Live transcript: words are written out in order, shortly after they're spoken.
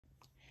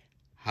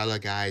Hello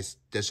guys,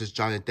 this is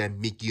Jonathan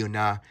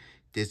Miguna.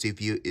 This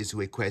review is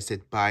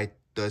requested by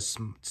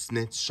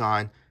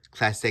Thesmithsean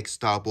Classic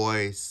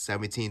Starboy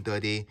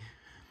 1730,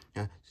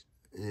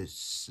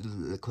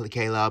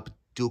 Caleb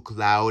Duke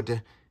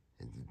Loud,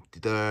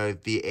 the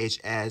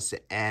VHS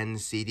and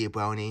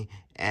CDBrony,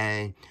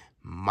 and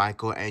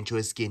Michael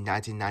Androski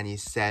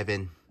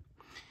 1997.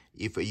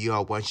 If you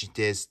are watching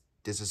this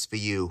is for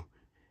you.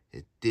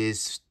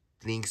 These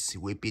links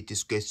will be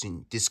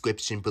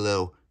description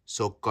below.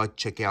 So go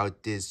check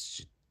out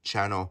this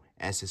channel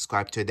and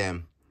subscribe to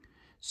them.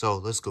 So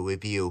let's go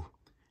review.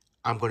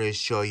 I'm gonna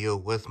show you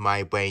with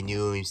my brand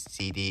new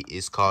CD.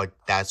 It's called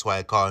That's Why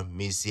I Call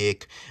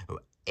Music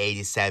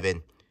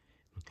 87.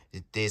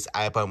 This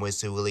album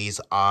was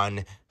released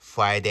on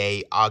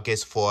Friday,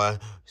 August 4,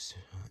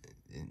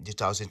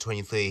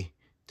 2023.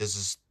 This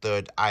is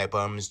third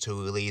album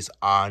to release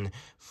on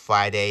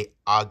Friday,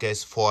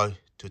 August 4,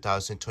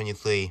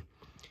 2023.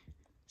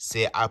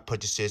 See, I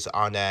purchased this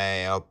on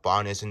a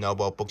Barnes &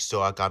 Noble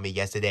bookstore. I got me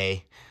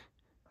yesterday.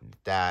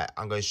 That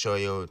I'm going to show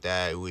you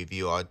the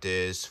review of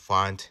this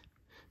front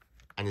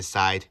and the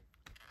side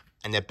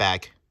and the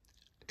back.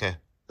 Okay,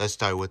 let's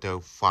start with the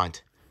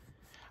front.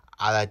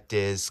 I like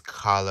this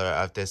color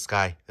of the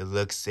sky. It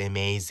looks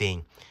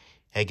amazing.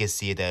 You can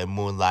see the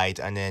moonlight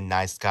and the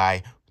night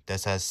sky.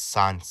 There's a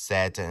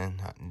sunset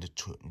and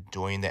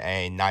during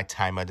the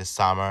nighttime of the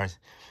summer.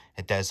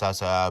 And there's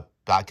also a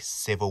black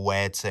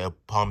silhouette,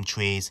 palm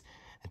trees.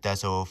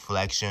 There's a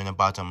reflection at the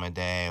bottom of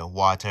the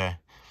water.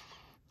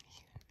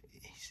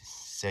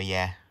 So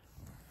yeah,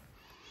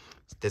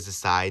 there's the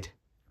side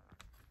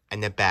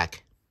and the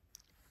back.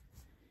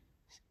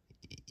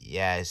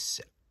 Yes,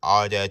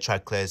 all the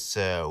track lists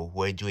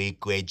will do a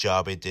great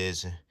job at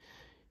this,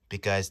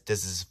 because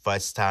this is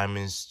first time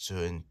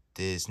to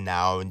this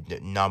now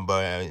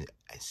number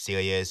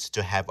series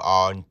to have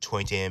all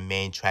 20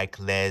 main track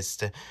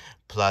list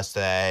plus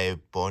the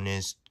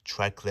bonus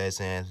track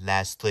list and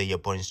last 3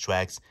 bonus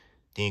tracks.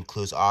 That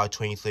includes all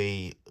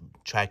 23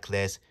 track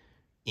lists.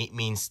 It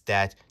means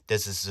that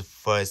this is the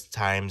first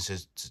time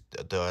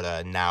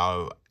the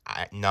now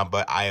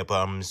number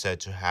albums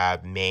to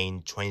have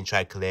main 20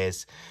 track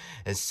lists,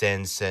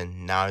 since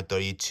now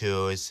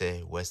 32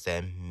 was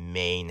the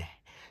main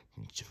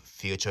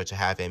future to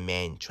have a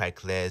main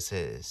track list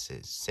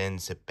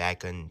since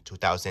back in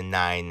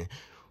 2009.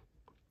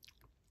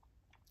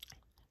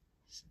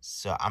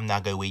 So I'm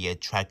not gonna read your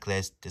track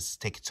list. This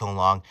takes too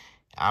long.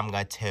 I'm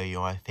gonna tell you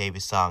my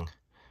favorite song.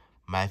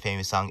 My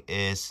favorite song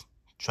is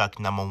track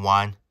number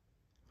 1,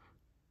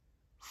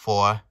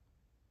 4,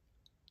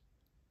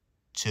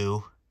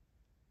 2,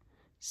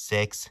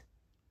 6,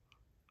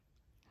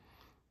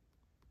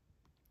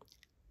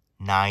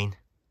 9,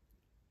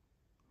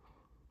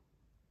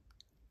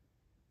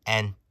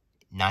 and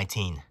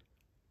 19.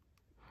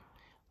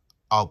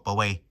 Oh, but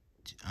wait,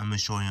 I'm gonna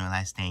show you the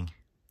last thing.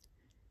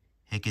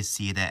 You can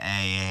see the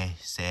A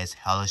says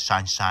Hello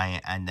Sunshine,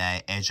 and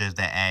the edge of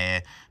the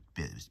A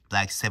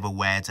black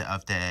silhouette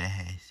of the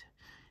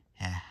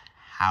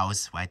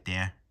house right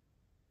there.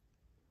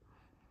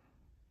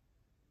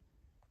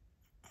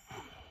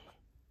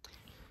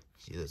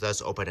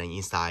 Let's open the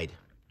inside.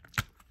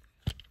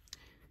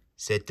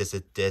 See, there's a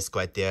disc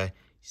right there.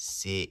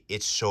 See,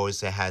 it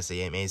shows it has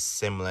a image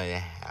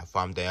similar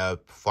from the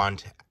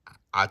front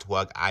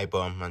artwork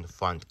album on the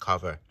front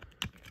cover.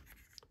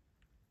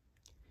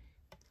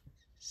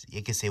 So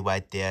you can see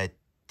right there,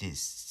 this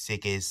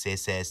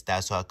says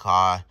That's What I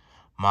Call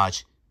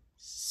March.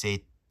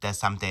 See, there's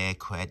something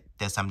correct.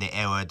 There's something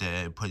error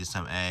to put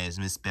some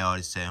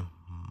misspelled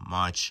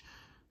March.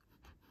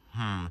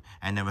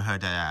 I never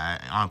heard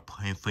that.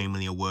 Aren't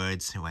familiar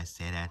words when I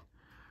say that.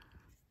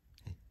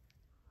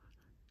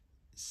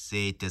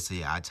 See, this is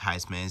the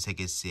advertisement. You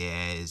can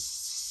see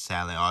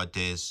selling all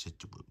this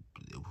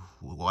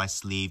white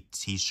sleeve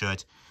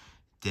t-shirt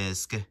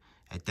disc.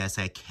 There's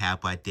a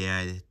cap right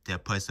there. They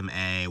put some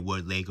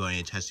word logo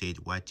and touch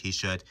it white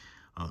t-shirt,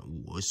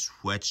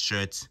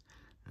 sweatshirt,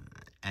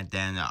 and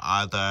then the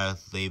other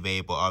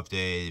label of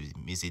the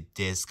music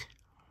disc.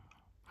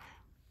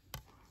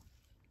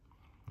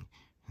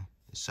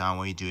 So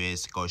what you do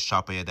is go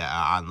shop at the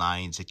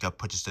online to go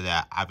purchase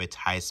the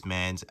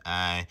advertisement,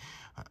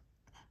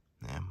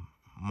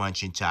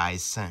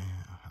 merchandise,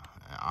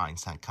 on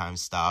some kind of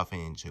stuff,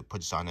 and to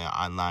put it on the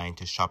online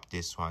to shop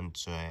this one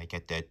to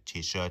get the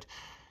t-shirt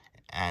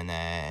and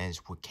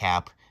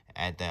cap,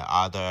 and the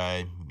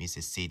other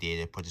music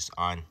CD to put this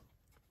on.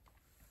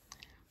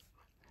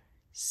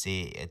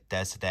 See, it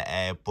does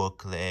the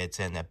booklet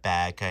and the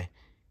back.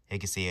 You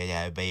can see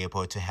it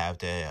available to have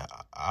the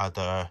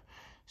other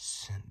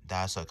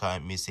That's What I Call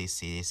Music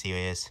CD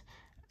series,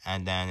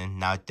 and then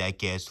now that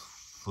gets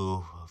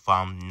through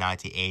from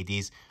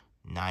 1980s,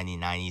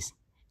 1990s,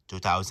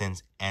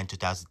 2000s, and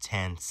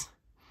 2010s.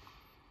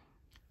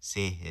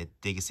 See,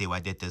 you can see why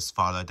they just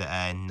follow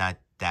the not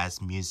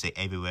that's music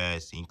everywhere.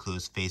 It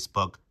includes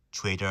Facebook,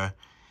 Twitter,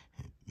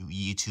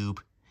 YouTube,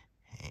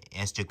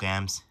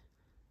 Instagrams,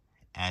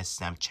 and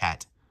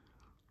Snapchat.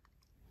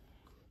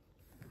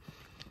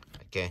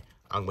 Okay,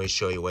 I'm going to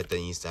show you what the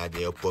inside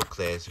the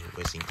booklet,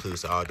 which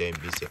includes all the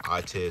music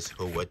artists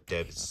who wrote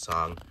the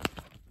song.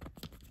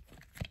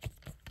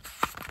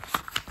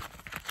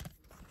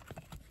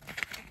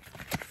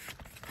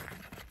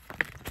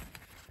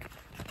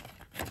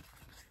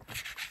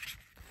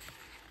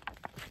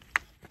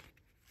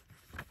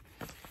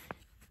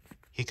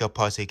 You could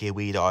possibly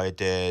read all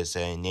this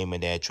and name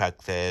of their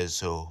track lists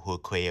who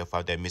created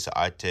for the music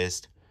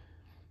artist.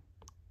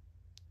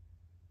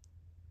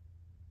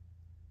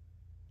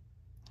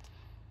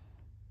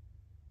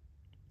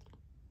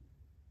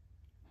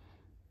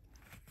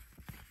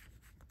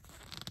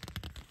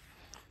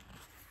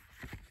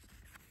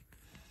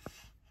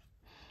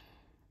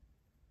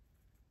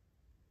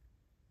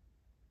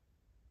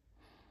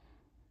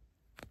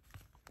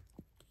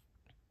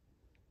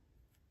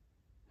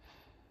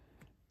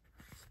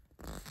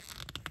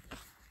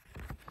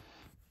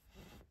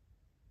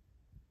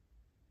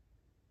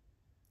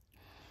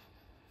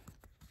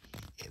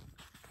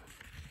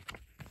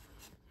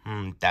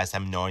 That's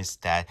some noise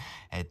that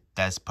it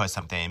does put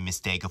something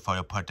mistake for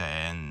the put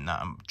in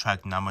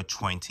track number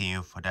 20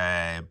 for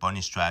the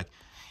bonus track.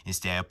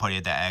 Instead, put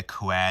it the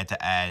correct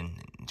and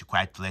the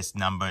correct list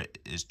number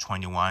is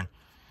 21.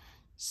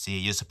 See,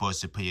 you're supposed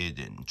to put it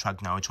in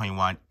track number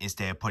 21.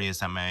 Instead, put it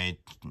some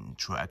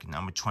track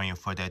number 20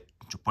 for the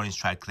bonus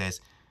track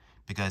list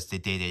because they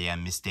did a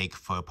mistake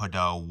for put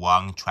the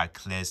wrong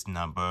track list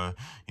number.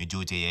 You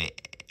do the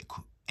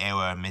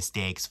error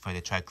mistakes for the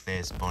track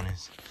list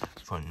bonus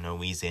for no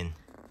reason.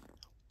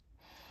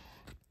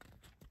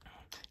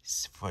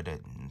 For the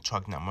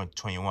track number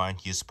 21,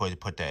 you're supposed to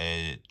put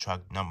the track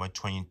number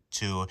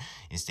 22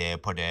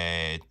 instead put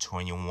the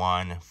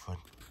 21 for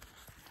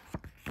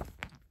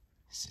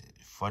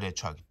the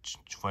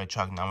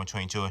track number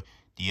 22.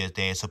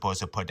 They're supposed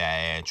to put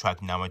the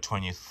track number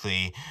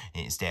 23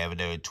 instead of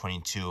the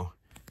 22.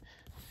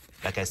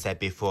 Like I said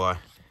before,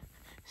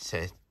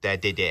 so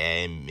that did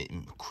the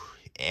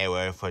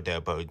error for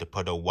the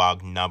put the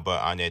wrong number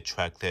on the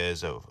track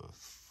list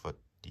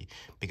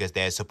because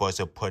they're supposed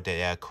to put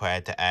the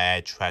correct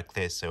track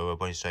list. So we're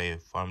going to show you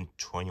from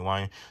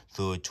 21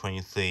 through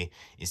 23.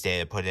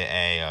 Instead, put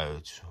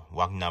a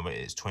wrong number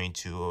is 20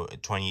 to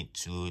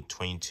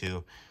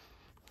 22.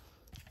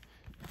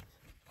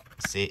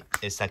 See,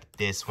 it's like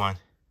this one.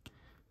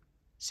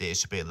 See, it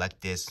should be like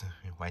this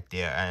right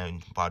there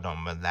and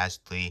bottom of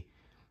last three.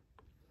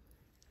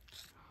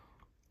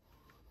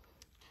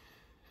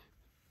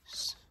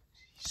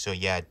 So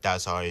yeah,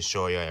 that's how I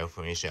show you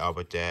information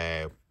about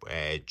the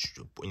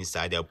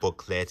inside the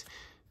booklet.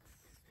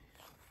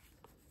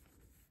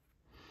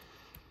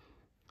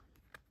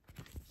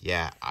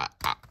 Yeah,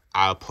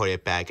 I'll put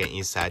it back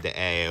inside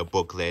the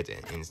booklet.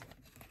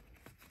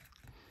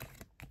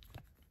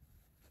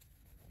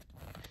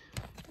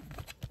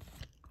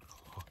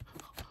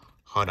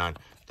 Hold on,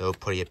 they'll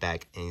put it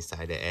back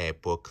inside the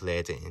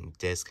booklet and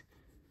disc.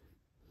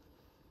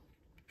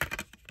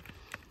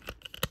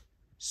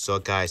 So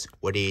guys,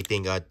 what do you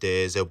think of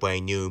this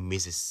brand new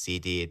music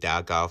CD that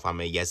I got from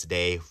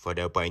yesterday for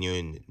the brand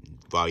new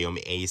volume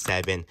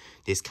 87?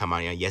 This came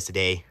out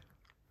yesterday.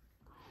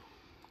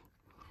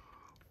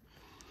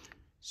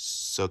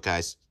 So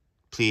guys,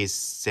 please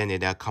send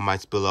in the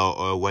comments below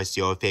or what's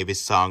your favorite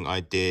song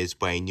on this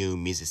brand new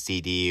music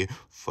CD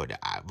for the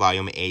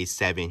volume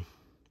 87.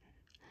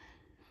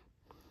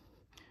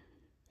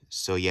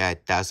 So yeah,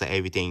 that's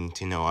everything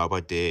to know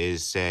about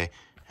this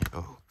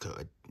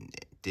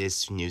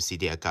this new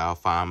CD I got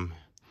from.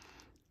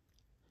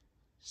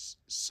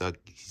 So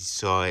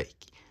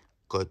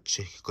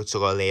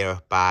go later.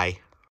 Bye.